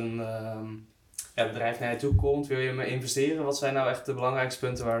als een bedrijf naar je toe komt? Wil je me investeren? Wat zijn nou echt de belangrijkste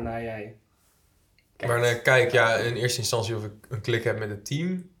punten waarnaar jij kijkt? Waarnaar ik kijk, in eerste instantie of ik een klik heb met het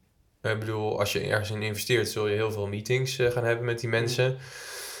team. Ik bedoel, als je ergens in investeert, zul je heel veel meetings gaan hebben met die mensen.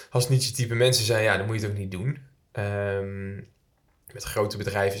 Als het niet je type mensen zijn, dan moet je het ook niet doen. Met grote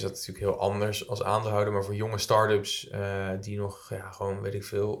bedrijven is dat natuurlijk heel anders als aandeelhouder. Maar voor jonge start-ups die nog gewoon, weet ik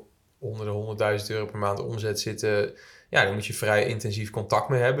veel, onder de €100.000 per maand omzet zitten, dan moet je vrij intensief contact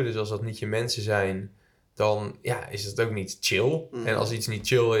mee hebben. Dus als dat niet je mensen zijn, dan is het ook niet chill. En als iets niet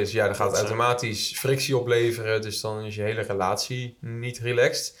chill is, dan gaat het automatisch frictie opleveren. Dus dan is je hele relatie niet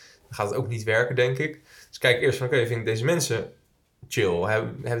relaxed. Dan gaat het ook niet werken, denk ik. Dus kijk eerst van, vind ik deze mensen chill?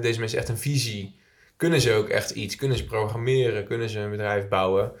 Hebben deze mensen echt een visie? Kunnen ze ook echt iets? Kunnen ze programmeren? Kunnen ze een bedrijf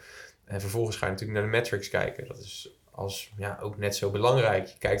bouwen? En vervolgens ga je natuurlijk naar de metrics kijken. Dat is ook net zo belangrijk.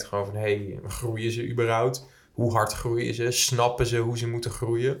 Je kijkt gewoon van, groeien ze überhaupt? Hoe hard groeien ze? Snappen ze hoe ze moeten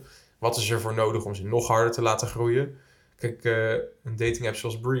groeien? Wat is er voor nodig om ze nog harder te laten groeien? Kijk, een dating app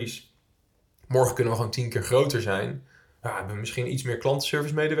zoals Breeze. Morgen kunnen we gewoon 10 keer groter zijn. We hebben misschien iets meer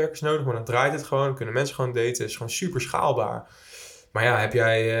klantenservice medewerkers nodig, maar dan draait het gewoon. Dan kunnen mensen gewoon daten. Het is gewoon super schaalbaar. Maar heb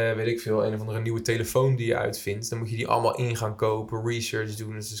jij, weet ik veel, een of andere nieuwe telefoon die je uitvindt, dan moet je die allemaal in gaan kopen, research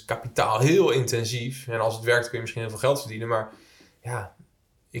doen. Dus het is kapitaal heel intensief. En als het werkt kun je misschien heel veel geld verdienen. Maar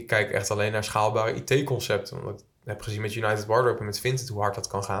ik kijk echt alleen naar schaalbare IT-concepten. Omdat ik heb gezien met United Wardrobe en met Vinted hoe hard dat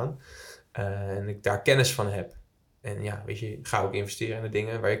kan gaan. En ik daar kennis van heb. En weet je, ga ook investeren in de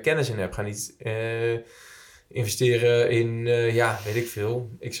dingen waar je kennis in hebt. Ga niet investeren in, weet ik veel.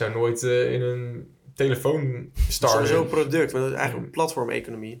 Ik zou nooit in een telefoon starten. Sowieso product, want het is eigenlijk een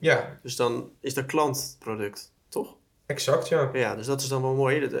platformeconomie. Ja. Dus dan is de klant product, toch? Exact, ja. Ja, dus dat is dan wel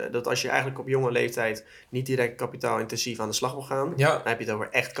mooi. Dat als je eigenlijk op jonge leeftijd niet direct kapitaalintensief aan de slag wil gaan, dan heb je het over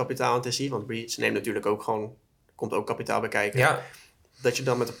echt kapitaalintensief. Want Breeze neemt natuurlijk ook gewoon, komt ook kapitaal bij kijken. Ja. Dat je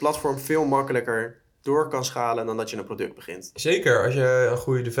dan met een platform veel makkelijker door kan schalen dan dat je een product begint. Zeker, als je een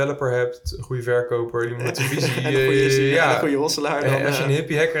goede developer hebt, een goede verkoper, die met een visie. en een goede hosselaar. Als je een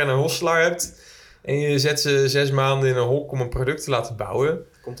hippie hacker en een hosselaar hebt, En je zet ze 6 maanden in een hok om een product te laten bouwen.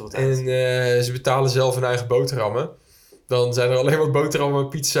 Komt er wat uit. En ze betalen zelf hun eigen boterhammen. Dan zijn er alleen wat boterhammen,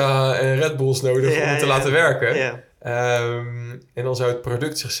 pizza en Red Bulls nodig om het te laten werken. Ja. En dan zou het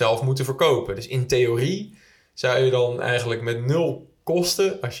product zichzelf moeten verkopen. Dus in theorie zou je dan eigenlijk met 0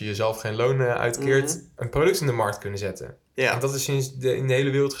 kosten, als je jezelf geen loon uitkeert, een product in de markt kunnen zetten. Ja. En dat is in de hele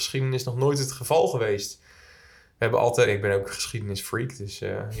wereldgeschiedenis nog nooit het geval geweest. We hebben altijd, ik ben ook een geschiedenisfreak, dus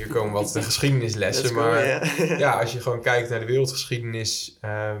hier komen wat geschiedenislessen. Maar als je gewoon kijkt naar de wereldgeschiedenis,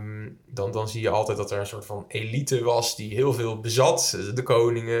 dan zie je altijd dat er een soort van elite was die heel veel bezat. De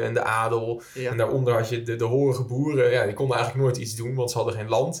koningen en de adel. Ja. En daaronder had je de horige boeren. Die konden eigenlijk nooit iets doen, want ze hadden geen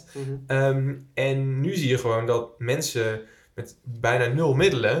land. En nu zie je gewoon dat mensen met bijna 0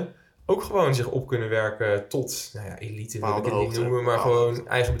 middelen ook gewoon zich op kunnen werken tot elite, wil ik het niet noemen, maar gewoon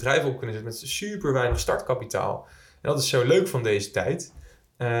eigen bedrijven op kunnen zetten met super weinig startkapitaal. En dat is zo leuk van deze tijd.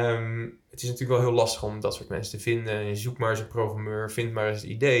 Het is natuurlijk wel heel lastig om dat soort mensen te vinden. Je zoekt maar eens een programmeur, vind maar eens het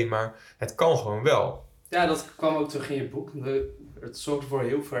idee, maar het kan gewoon wel. Ja, dat kwam ook terug in je boek. Het zorgde voor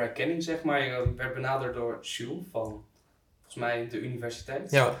heel veel herkenning, zeg maar. Je werd benaderd door Jules van, volgens mij, de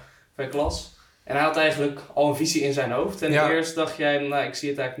universiteit. Ja. Van je klas. En hij had eigenlijk al een visie in zijn hoofd. En eerst dacht jij, ik zie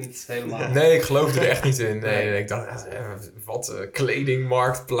het eigenlijk niet helemaal. Nee, ik geloofde er echt niet in. Nee, ik dacht,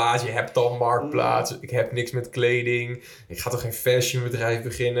 kledingmarktplaats, je hebt al marktplaats. Ik heb niks met kleding. Ik ga toch geen fashionbedrijf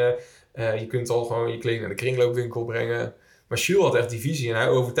beginnen. Je kunt al gewoon je kleding naar de kringloopwinkel brengen. Maar Jules had echt die visie en hij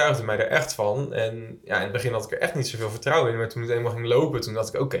overtuigde mij er echt van. En in het begin had ik er echt niet zoveel vertrouwen in. Maar toen het eenmaal ging lopen, toen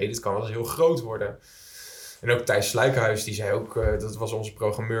dacht ik, oké, dit kan wel eens heel groot worden. En ook Thijs Slijkhuis, die zei ook, dat was onze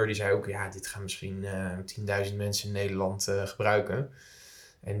programmeur, die zei ook, dit gaan misschien 10.000 mensen in Nederland gebruiken.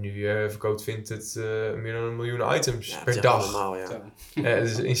 En nu verkoopt Vinted meer dan 1 miljoen items per dag. Allemaal, dat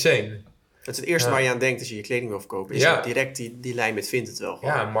is insane. Het is het eerste waar je aan denkt als je je kleding wil verkopen. Is direct die lijn met Vinted wel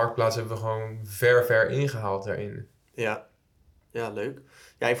gewoon. Ja, Marktplaats hebben we gewoon ver ingehaald daarin. Ja, leuk.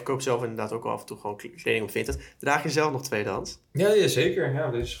 Ja, je verkoopt zelf inderdaad ook al af en toe gewoon kleding op Vinted. Draag je zelf nog tweedehands? Ja, zeker.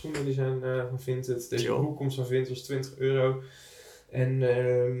 Ja, deze schoenen die zijn van Vinted. Deze broek komt van Vinted, was €20. En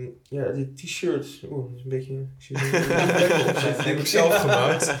dit t-shirt, dat is een beetje... Die heb ik zelf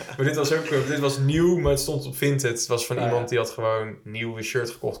gemaakt. Maar dit was nieuw, maar het stond op Vinted. Het was van iemand die had gewoon een nieuwe shirt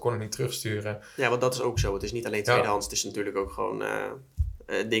gekocht, kon het niet terugsturen. Ja, want dat is ook zo. Het is niet alleen tweedehands, het is natuurlijk ook gewoon...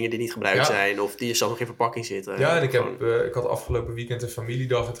 dingen die niet gebruikt zijn of die zelf nog in verpakking zitten. Ja, en ik had afgelopen weekend een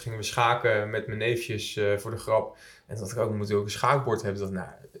familiedag en toen gingen we schaken met mijn neefjes voor de grap. En toen dacht ik ook, we moeten ook een schaakbord hebben.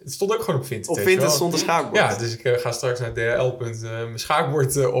 Het stond ook gewoon op Vinted. Op Vinted stond een schaakbord? Ja, dus ik ga straks naar DHL. Mijn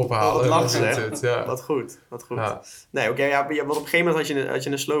schaakbord ophalen. Wat lachen, hè? Wat goed. Ja. Nee, oké, want op een gegeven moment had je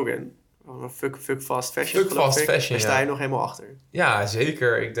een slogan. Fuck fast fashion. Fuck fast fashion, Daar sta je nog helemaal achter. Ja,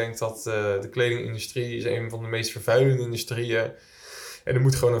 zeker. Ik denk dat de kledingindustrie is een van de meest vervuilende industrieën. En er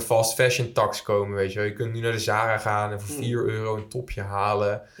moet gewoon een fast fashion tax komen, weet je wel. Je kunt nu naar de Zara gaan en voor €4 een topje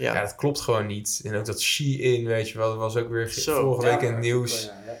halen. Ja, dat klopt gewoon niet. En ook dat Shein, weet je wel. Dat was ook weer vorige week in het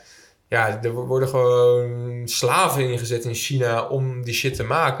nieuws. Ja, er worden gewoon slaven ingezet in China om die shit te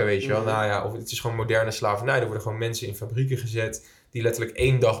maken, weet je wel. Of het is gewoon moderne slavernij. Er worden gewoon mensen in fabrieken gezet die letterlijk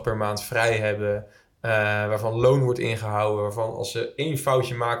 1 dag per maand vrij hebben. Waarvan loon wordt ingehouden, waarvan als ze 1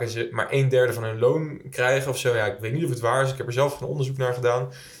 foutje maken, ze maar 1/3 van hun loon krijgen of zo. Ja, ik weet niet of het waar is, ik heb er zelf geen onderzoek naar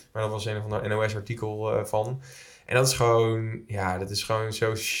gedaan, maar dat was een of ander NOS-artikel van. En dat is gewoon,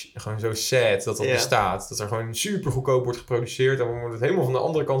 zo sad dat bestaat. Dat er gewoon super goedkoop wordt geproduceerd en dan wordt het helemaal van de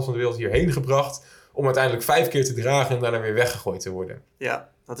andere kant van de wereld hierheen gebracht om uiteindelijk 5 keer te dragen en daarna weer weggegooid te worden. Ja.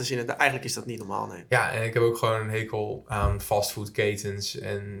 Eigenlijk is dat niet normaal, nee. Ja, en ik heb ook gewoon een hekel aan fastfoodketens.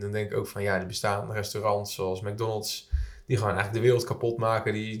 En dan denk ik ook van, er bestaan restaurants zoals McDonald's die gewoon eigenlijk de wereld kapot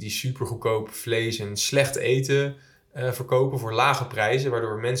maken. Die super goedkoop vlees en slecht eten verkopen voor lage prijzen.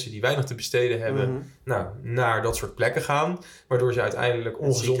 Waardoor mensen die weinig te besteden hebben, naar dat soort plekken gaan. Waardoor ze uiteindelijk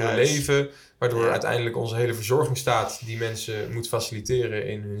ongezonder leven. Waardoor uiteindelijk onze hele verzorgingsstaat die mensen moet faciliteren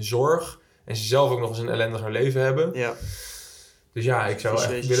in hun zorg. En ze zelf ook nog eens een ellendiger leven hebben. Ja. Dus ik zou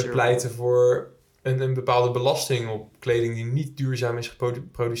echt willen pleiten voor een bepaalde belasting op kleding die niet duurzaam is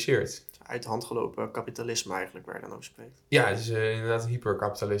geproduceerd. Uit de hand gelopen kapitalisme eigenlijk, waar je dan over spreekt. Ja, het is inderdaad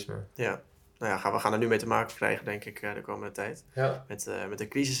hyperkapitalisme. Ja, we gaan er nu mee te maken krijgen, denk ik, de komende tijd. Ja. Met de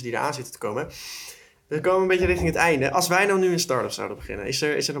crisis die eraan zitten te komen. We komen een beetje richting het einde. Als wij nou nu een start-up zouden beginnen, is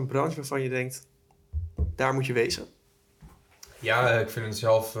er een branche waarvan je denkt, daar moet je wezen? Ja, ik vind het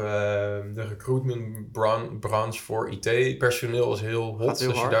zelf de recruitment branche voor IT-personeel is heel hot.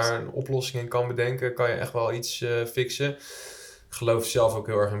 Als je daar een oplossing in kan bedenken, kan je echt wel iets fixen. Ik geloof zelf ook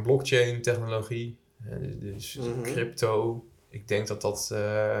heel erg in blockchain-technologie. Dus crypto. Ik denk dat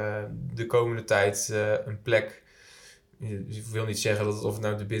de komende tijd een plek ik wil niet zeggen dat of het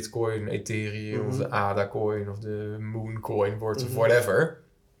nou de Bitcoin, Ethereum of de ADA-coin of de Mooncoin wordt of whatever.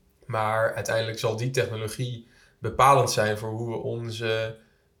 Maar uiteindelijk zal die technologie bepalend zijn voor hoe we onze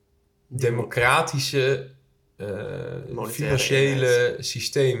democratische financiële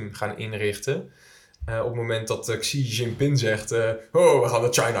systeem gaan inrichten. Op het moment dat Xi Jinping zegt, we gaan de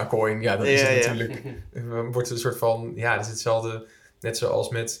China coin. Ja, dan is het natuurlijk, wordt het een soort van, dat is hetzelfde, net zoals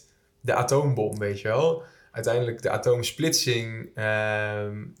met de atoombom, weet je wel. Uiteindelijk de atoomsplitsing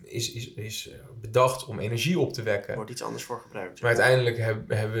is bedacht om energie op te wekken. Er wordt iets anders voor gebruikt. Ja. Maar uiteindelijk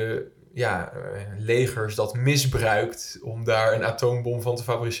hebben legers dat misbruikt om daar een atoombom van te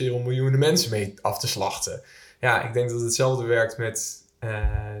fabriceren om miljoenen mensen mee af te slachten. Ja, ik denk dat hetzelfde werkt met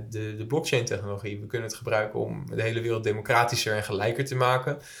de blockchain technologie. We kunnen het gebruiken om de hele wereld democratischer en gelijker te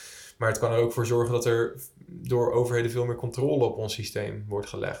maken. Maar het kan er ook voor zorgen dat er door overheden veel meer controle op ons systeem wordt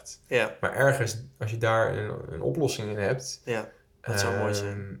gelegd. Ja. Maar ergens, als je daar een oplossing in hebt... dat zou mooi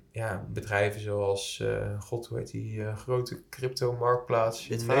zijn. Bedrijven zoals, hoe heet die grote crypto-marktplaats?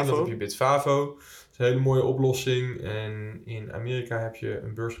 Bitfavo? In Nederland heb je Bitfavo. Dat is een hele mooie oplossing. En in Amerika heb je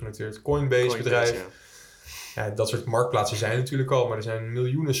een beursgenoteerd Coinbase bedrijf. Ja, dat soort marktplaatsen zijn natuurlijk al, maar er zijn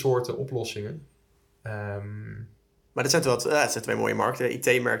miljoenen soorten oplossingen. Maar dat zijn twee mooie markten.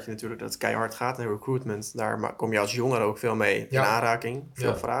 IT merk je natuurlijk dat het keihard gaat. En recruitment, daar kom je als jongere ook veel mee in aanraking.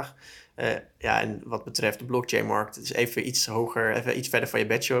 Veel vraag. En wat betreft de blockchain-markt, het is even iets hoger, even iets verder van je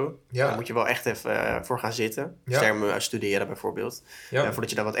bedshow. Ja. Daar moet je wel echt even voor gaan zitten. Sterk studeren bijvoorbeeld. Voordat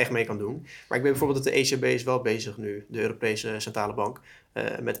je daar wat echt mee kan doen. Maar ik weet bijvoorbeeld dat de ECB is wel bezig nu, de Europese Centrale Bank,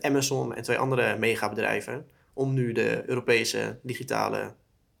 met Amazon en 2 andere megabedrijven, om nu de Europese digitale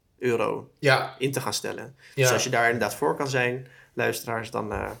euro in te gaan stellen. Dus als je daar inderdaad voor kan zijn, luisteraars,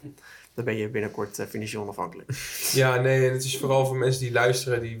 dan ben je binnenkort financieel onafhankelijk. Ja, nee, en het is vooral voor mensen die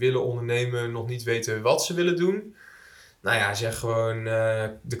luisteren, die willen ondernemen, nog niet weten wat ze willen doen. Nou ja, zeg gewoon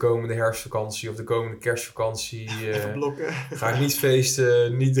de komende herfstvakantie of de komende kerstvakantie. Even blokken. Ga ik niet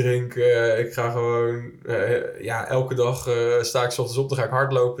feesten, niet drinken. Ik ga gewoon, elke dag sta ik 's ochtends op, dan ga ik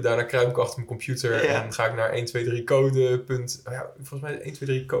hardlopen. Daarna kruip ik achter mijn computer en ga ik naar 123code. Volgens mij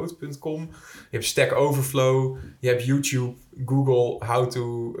 123code.com. Je hebt Stack Overflow, je hebt YouTube, Google, how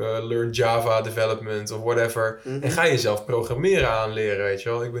to learn Java development of whatever. En ga jezelf programmeren aanleren, weet je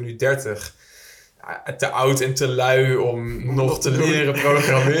wel. Ik ben nu 30. Te oud en te lui om nog te leren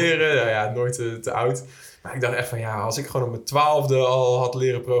programmeren. Nooit te oud. Maar ik dacht echt van als ik gewoon op mijn 12e al had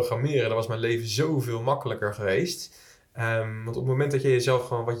leren programmeren, dan was mijn leven zoveel makkelijker geweest. Want op het moment dat je jezelf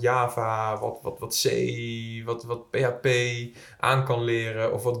gewoon wat Java, wat C, wat PHP aan kan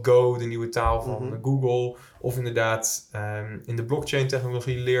leren, of wat Go, de nieuwe taal van Google, of inderdaad in de blockchain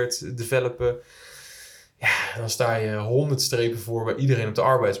technologie leert developen, dan sta je 100 strepen voor bij iedereen op de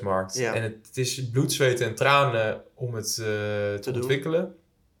arbeidsmarkt. Ja. En het is bloed, zweet en tranen om het te ontwikkelen.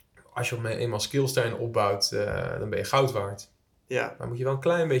 Als je eenmaal skills daarin opbouwt, dan ben je goud waard. Ja. Maar moet je wel een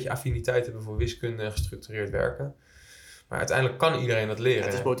klein beetje affiniteit hebben voor wiskunde en gestructureerd werken. Maar uiteindelijk kan iedereen dat leren.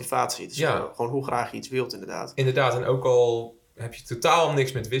 Het is motivatie. Het is gewoon hoe graag je iets wilt, inderdaad. Inderdaad, en ook al heb je totaal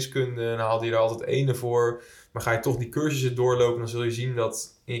niks met wiskunde en haalde je er altijd ene voor, maar ga je toch die cursussen doorlopen, dan zul je zien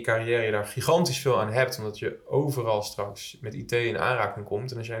dat in je carrière je daar gigantisch veel aan hebt, omdat je overal straks met IT in aanraking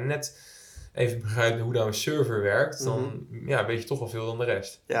komt. En als jij net even begrijpt hoe nou een server werkt, dan weet je toch wel veel dan de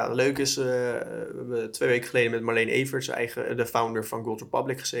rest. Ja, leuk is, we hebben 2 weken geleden met Marleen Everts, de founder van Gold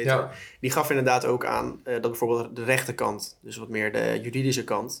Republic, gezeten. Ja. Die gaf inderdaad ook aan dat bijvoorbeeld de rechterkant, dus wat meer de juridische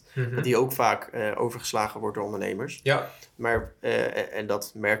kant, dat die ook vaak overgeslagen wordt door ondernemers. Ja. Maar, en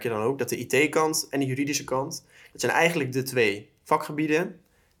dat merk je dan ook, dat de IT-kant en de juridische kant, dat zijn eigenlijk de 2 vakgebieden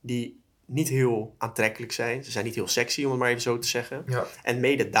die niet heel aantrekkelijk zijn. Ze zijn niet heel sexy, om het maar even zo te zeggen. Ja. En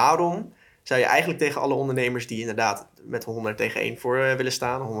mede daarom zou je eigenlijk tegen alle ondernemers die inderdaad met 100 tegen 1 voor willen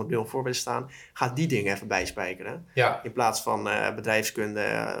staan, 100-0 voor willen staan, ga die dingen even bijspijkeren. Ja. In plaats van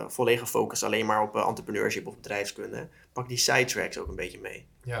bedrijfskunde, volledig focus alleen maar op entrepreneurship of bedrijfskunde. Pak die sidetracks ook een beetje mee.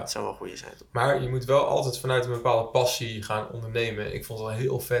 Ja. Dat zou wel goede zijn, toch? Maar je moet wel altijd vanuit een bepaalde passie gaan ondernemen. Ik vond het wel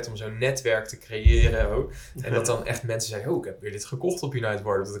heel vet om zo'n netwerk te creëren ook. En dat dan echt mensen zeiden, ik heb weer dit gekocht op United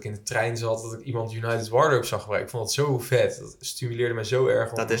Wardrobe. Dat ik in de trein zat, dat ik iemand United Wardrobe zag gebruiken. Ik vond het zo vet. Dat stimuleerde mij zo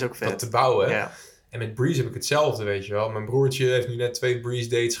erg om dat te bouwen. Ja. En met Breeze heb ik hetzelfde, weet je wel. Mijn broertje heeft nu net 2 Breeze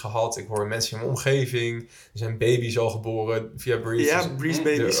dates gehad. Ik hoor mensen in mijn omgeving. Er zijn baby's al geboren via Breeze. Ja, dus Breeze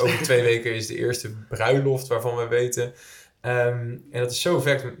baby's. Over 2 weken is de eerste bruiloft waarvan we weten. En dat is zo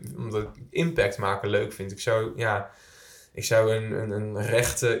vet, omdat ik impact maken leuk vind. Ik zou een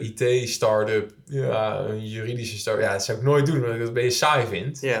rechte IT-startup, een juridische start-up, dat zou ik nooit doen, omdat ik dat een beetje saai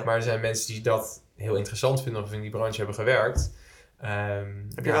vind. Yeah. Maar er zijn mensen die dat heel interessant vinden of in die branche hebben gewerkt.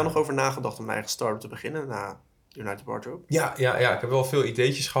 Heb je wel nog over nagedacht om een eigen start-up te beginnen na United Wardrobe? Ja, ik heb wel veel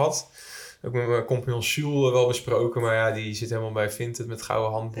ideetjes gehad. Ook met mijn compagnon Jules wel besproken. Maar ja, die zit helemaal bij Vinted met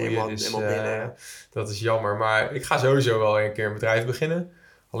gouden handboeien. Helemaal binnen. Dat is jammer. Maar ik ga sowieso wel een keer een bedrijf beginnen.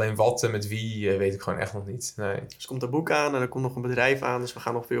 Alleen wat en met wie weet ik gewoon echt nog niet. Nee. Dus er komt een boek aan en er komt nog een bedrijf aan. Dus we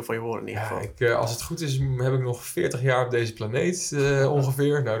gaan nog veel van je horen in ieder geval. Als het goed is, heb ik nog 40 jaar op deze planeet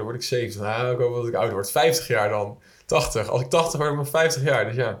ongeveer. Nou, dan word ik 70. Nou, ik hoop dat ik ouder word. 50 jaar dan. 80. Als ik 80 word, ik nog 50 jaar.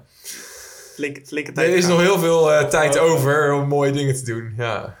 Dus ja. Flinke tijd. Er is nog heel veel tijd over om mooie dingen te doen.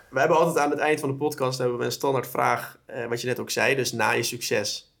 Ja. We hebben altijd aan het eind van de podcast een standaard vraag. Wat je net ook zei. Dus na je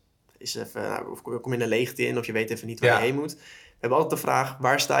succes. Is even, of kom je in een leegte in of je weet even niet waar je heen moet. We hebben altijd de vraag,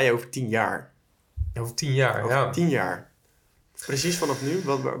 waar sta je over 10 jaar? Over 10 jaar, over 10 jaar. Precies vanaf nu.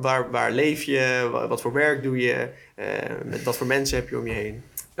 Waar leef je? Wat voor werk doe je? Met wat voor mensen heb je om je heen?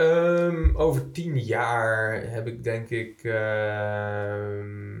 Over 10 jaar heb ik denk ik...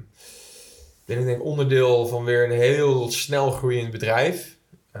 ben ik onderdeel van weer een heel snel groeiend bedrijf.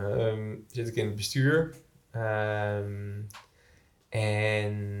 Zit ik in het bestuur.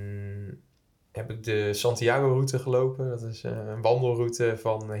 En heb ik de Santiago-route gelopen. Dat is een wandelroute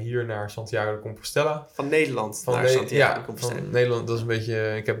van hier naar Santiago de Compostela. Van Nederland naar Santiago de Compostela. Van Nederland. Dat is een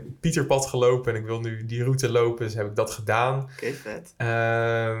beetje... Ik heb Pieterpad gelopen en ik wil nu die route lopen. Dus heb ik dat gedaan. Oké, vet.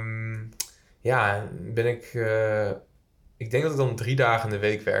 Ben ik... ik denk dat ik dan 3 dagen in de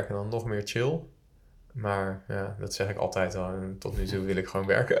week werk en dan nog meer chill. Maar ja, dat zeg ik altijd al. En tot nu toe wil ik gewoon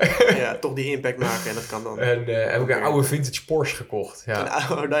werken. Ja, toch die impact maken en dat kan dan. En heb ik een oude vintage Porsche gekocht. Ja.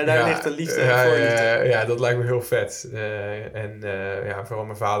 Daar ligt een liefde voor liefde. Ja, dat lijkt me heel vet. Vooral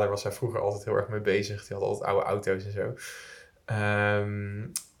mijn vader was daar vroeger altijd heel erg mee bezig. Die had altijd oude auto's en zo.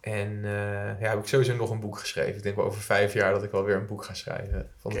 Heb ik sowieso nog een boek geschreven. Ik denk wel over 5 jaar dat ik wel weer een boek ga schrijven.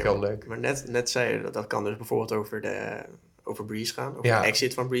 Vond ik heel leuk. Maar net zei je dat kan dus bijvoorbeeld over Breeze gaan. Over de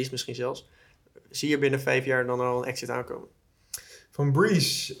exit van Breeze misschien zelfs. Zie je binnen 5 jaar dan al een exit aankomen? Van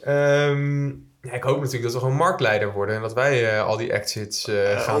Breeze? Ik hoop natuurlijk dat we gewoon marktleider worden. En dat wij al die exits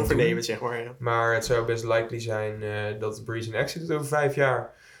gaan overnemen, doen. Zeg maar. Ja. Maar het zou best likely zijn dat Breeze een exit doet over 5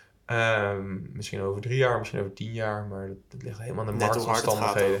 jaar. Misschien over 3 jaar, misschien over 10 jaar. Maar dat ligt helemaal aan de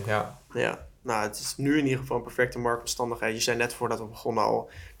marktomstandigheden. Ja. Nou, het is nu in ieder geval een perfecte marktomstandigheid. Je zei net voordat we begonnen al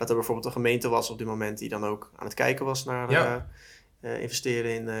dat er bijvoorbeeld een gemeente was op dit moment die dan ook aan het kijken was naar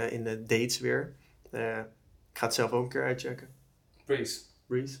investeren in de dates weer. Ik ga het zelf ook een keer uitchecken. Breeze.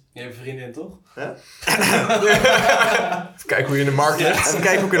 Je hebt een vriendin, toch? Huh? Even kijken hoe je in de markt ligt. Even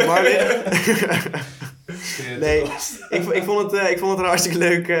kijken hoe ik in de markt lig. Nee, ik vond het een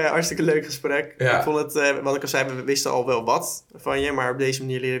hartstikke leuk gesprek. Ja. Ik vond het, wat ik al zei, we wisten al wel wat van je, maar op deze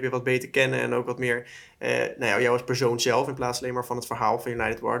manier leren we weer wat beter kennen en ook wat meer jou als persoon zelf in plaats alleen maar van het verhaal van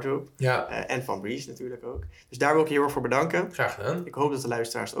United Wardrobe. Ja. En van Breeze natuurlijk ook. Dus daar wil ik je heel erg voor bedanken. Graag gedaan. Ik hoop dat de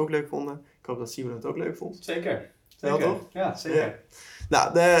luisteraars het ook leuk vonden. Ik hoop dat Simon het ook leuk vond. Zeker. Wel toch? Ja, zeker.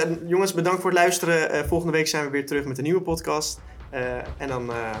 Ja. Nou, jongens, bedankt voor het luisteren. Volgende week zijn we weer terug met een nieuwe podcast. En dan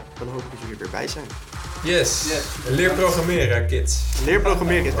hoop ik dat jullie er weer bij zijn. Yes. Leer programmeren, kids. Leer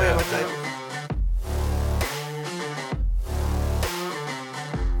programmeren, kids.